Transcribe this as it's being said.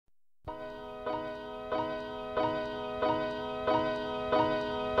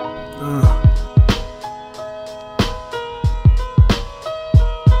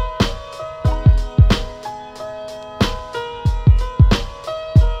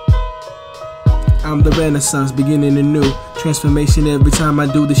I'm the Renaissance, beginning anew. Transformation every time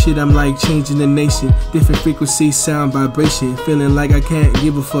I do this shit, I'm like changing the nation. Different frequencies, sound, vibration. Feeling like I can't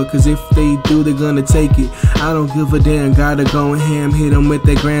give a fuck, cause if they do, they're gonna take it. I don't give a damn, gotta go ham. Hit them with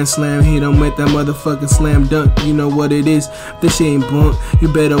that grand slam, hit them with that motherfucking slam dunk. You know what it is, this shit ain't bunk.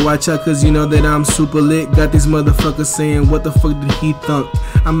 You better watch out, cause you know that I'm super lit. Got these motherfuckers saying, what the fuck did he thunk?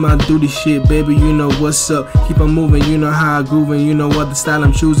 I'ma do this shit, baby, you know what's up. Keep on moving, you know how I groove, and you know what the style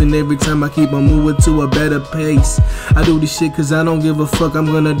I'm choosing. Every time I keep on moving to a better pace. I do this shit cause I don't give a fuck, I'm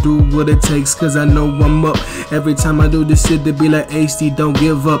gonna do what it takes, cause I know I'm up. Every time I do this shit, they be like, HD, don't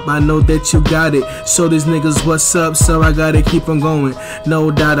give up. I know that you got it, so these niggas what's up, so I gotta keep on going. No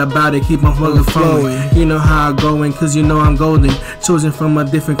doubt about it, keep on fucking flowing. You know how I going, cause you know I'm golden. Chosen from a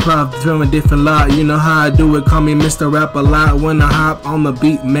different crowd, from a different lot. You know how I do it, call me Mr. Rap a lot. When I hop on the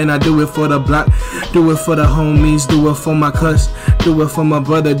beat, man, I do it for the block. Do it for the homies, do it for my cuss. Do it for my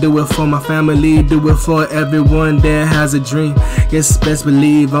brother, do it for my family. Do it for everyone that has a dream. Yes, best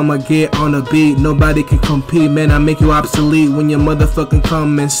believe I'ma get on the beat. Nobody can compete, man, I make you obsolete. When you motherfucking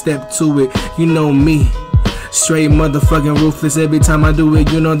come and step to it, you know me. Straight motherfucking ruthless. Every time I do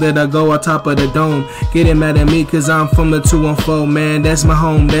it, you know that I go on top of the dome. Getting mad at me cause I'm from the 214, man, that's my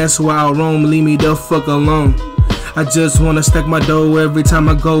home, that's where I roam. Leave me the fuck alone. I just wanna stack my dough every time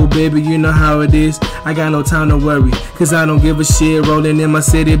I go, baby, you know how it is. I got no time to worry, cause I don't give a shit. Rolling in my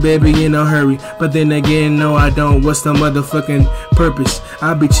city, baby, in a hurry. But then again, no I don't, what's the motherfucking purpose?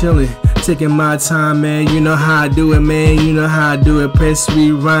 I be chillin', taking my time, man, you know how I do it, man, you know how I do it. Press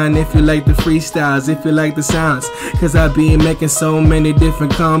rewind if you like the freestyles, if you like the sounds, cause I be making so many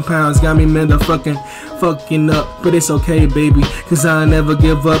different compounds. Got me motherfucking fucking up, but it's okay, baby, cause I never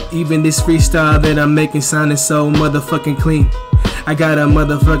give up. Even this freestyle that I'm making sounding so motherfucking clean. I gotta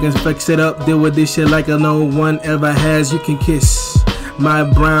motherfucking fix it up, deal with this shit like no one ever has. You can kiss my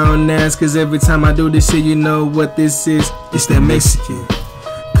brown ass, cause every time I do this shit, you know what this is. It's that Mexican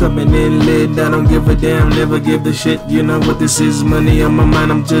coming in lit, I don't give a damn, never give the shit. You know what this is, money on my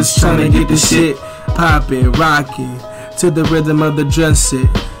mind, I'm just trying to get the shit poppin', rockin' to the rhythm of the drum set.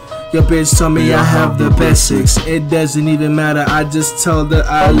 Your bitch told me I have the best sex. It doesn't even matter, I just tell her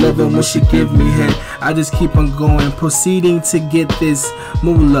I love it when she give me head. I just keep on going, proceeding to get this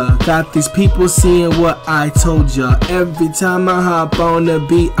moolah. Got these people seeing what I told ya. Every time I hop on the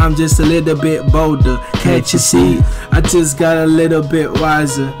beat, I'm just a little bit bolder. Can't you see? I just got a little bit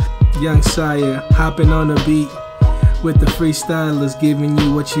wiser. Young Sire, hopping on the beat with the freestylers, giving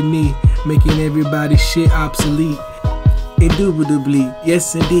you what you need, making everybody shit obsolete. Indubitably,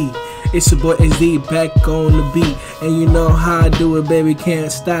 yes indeed. It's your boy SD back on the beat, and you know how I do it, baby,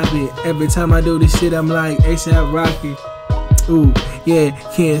 can't stop it. Every time I do this shit, I'm like ASAP Rocky. Ooh, yeah,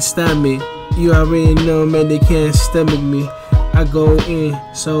 can't stop me. You already know, man, they can't stomach me. I go in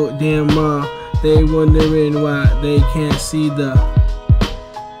so damn raw, they wondering why they can't see the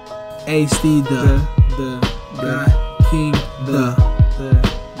HD, the King, the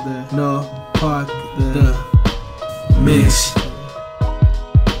No Park, the mix.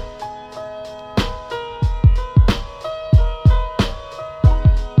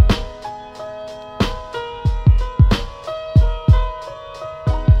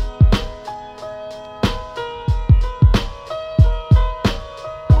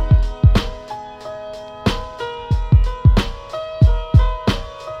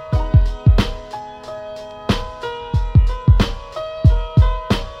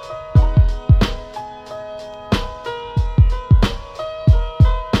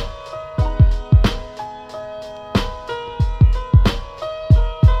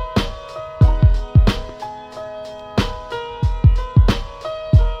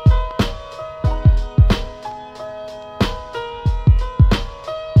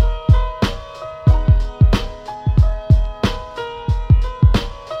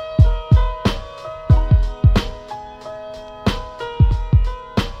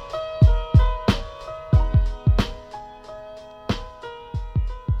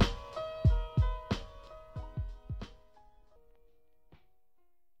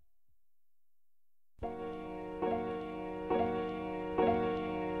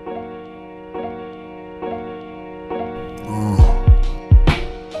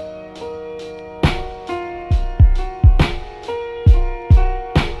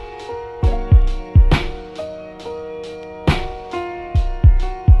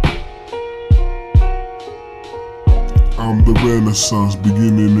 I'm the Renaissance,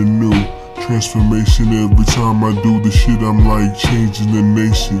 beginning anew. Transformation every time I do the shit, I'm like changing the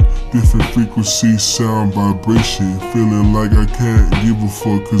nation. Different frequencies, sound, vibration. Feeling like I can't give a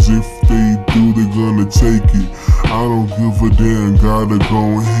fuck, cause if they do, they're gonna take it. I don't give a damn, gotta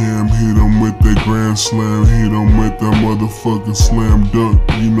go ham. Hit them with that grand slam, hit them with that motherfucking slam dunk.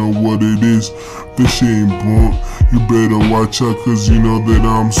 You know what it is, this shit ain't bunk. You better watch out, cause you know that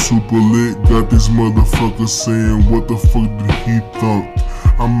I'm super lit. Got these motherfuckers saying, what the fuck did he thunk?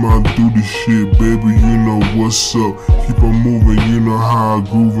 I'ma do this shit, baby, you know what's up. Keep on moving, you know how I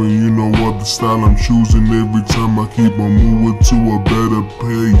groovin'. You know what the style I'm choosing. Every time I keep on moving to a better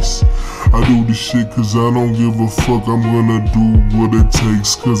pace. I do this shit cause I don't give a fuck. I'm gonna do what it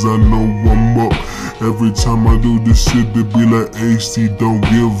takes, cause I know I'm up. Every time I do this shit, they be like, HD, don't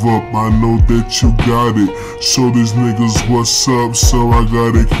give up. I know that you got it. Show these niggas what's up, so I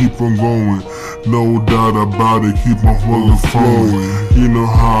gotta keep on going. No doubt about it, keep my fucking flowing. You know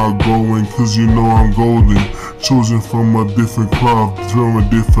how I'm going, cause you know I'm golden. Chosen from a different cloth, from a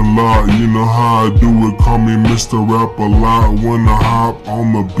different lot. You know how I do it, call me Mr. Rap a lot. When I hop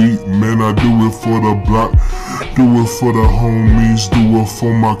on the beat, man, I do it for the block. Do it for the homies, do it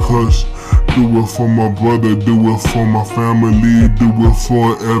for my cuss. Do it for my brother, do it for my family. Do it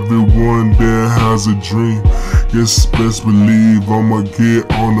for everyone that has a dream. Yes, best believe I'ma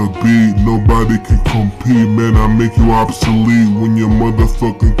get on the beat. Nobody can compete, man, I make you obsolete. When you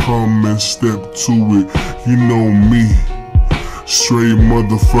motherfucking come and step to it, you know me. Straight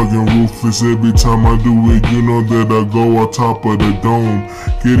motherfucking ruthless. Every time I do it, you know that I go on top of the dome.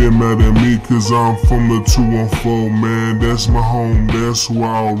 Getting mad at me cause I'm from the 214, man. That's my home, that's where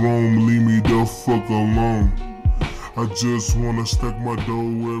I roam. Leave me the fuck alone. I just wanna stack my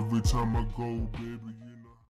dough every time I go, baby.